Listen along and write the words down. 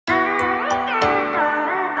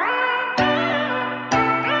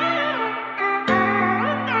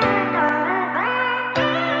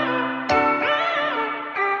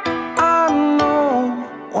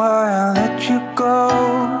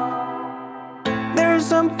There's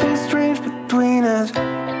something strange between us.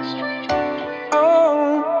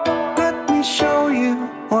 Oh, let me show you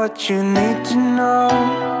what you need to know.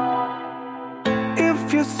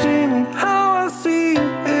 If you see me how I see you,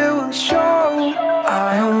 it will show.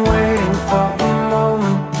 I am waiting for a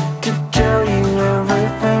moment to tell you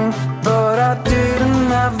everything, but I didn't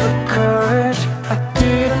have the courage, I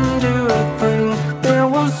didn't do a thing. There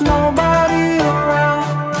was nobody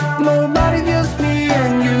around, nobody, just me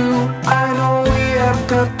and you. I know we have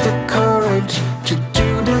got the courage to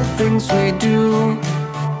do the things we do.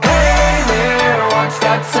 Hey there, what's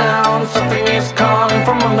that sound? Something is calling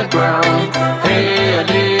from on the ground. Hey, I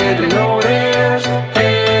didn't notice.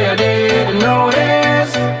 Hey, I didn't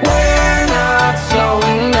notice. We're not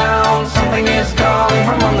slowing down. Something is calling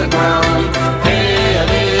from on the ground. Hey, I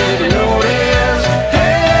didn't notice.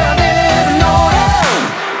 Hey, I didn't notice.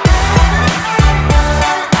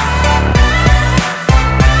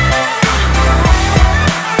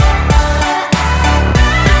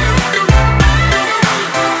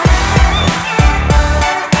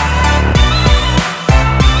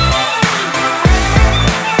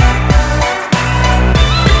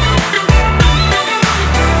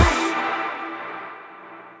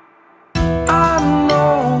 I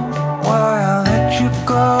know why I let you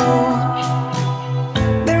go.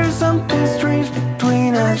 There's something strange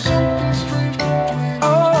between us.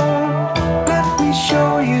 Oh, let me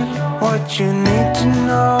show you what you need to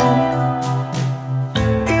know.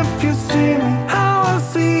 If you see me how I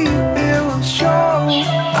see you, it will show.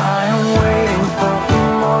 I am waiting for a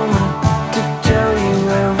moment to tell you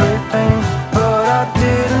everything, but I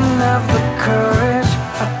didn't have the courage,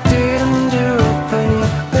 I didn't do a thing.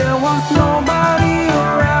 There was nobody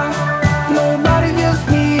around, nobody, just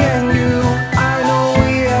me and you. I know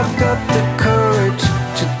we have got the courage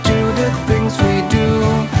to do the things we do.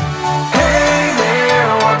 Hey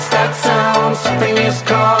there, what's that sound? Something is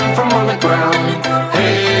calling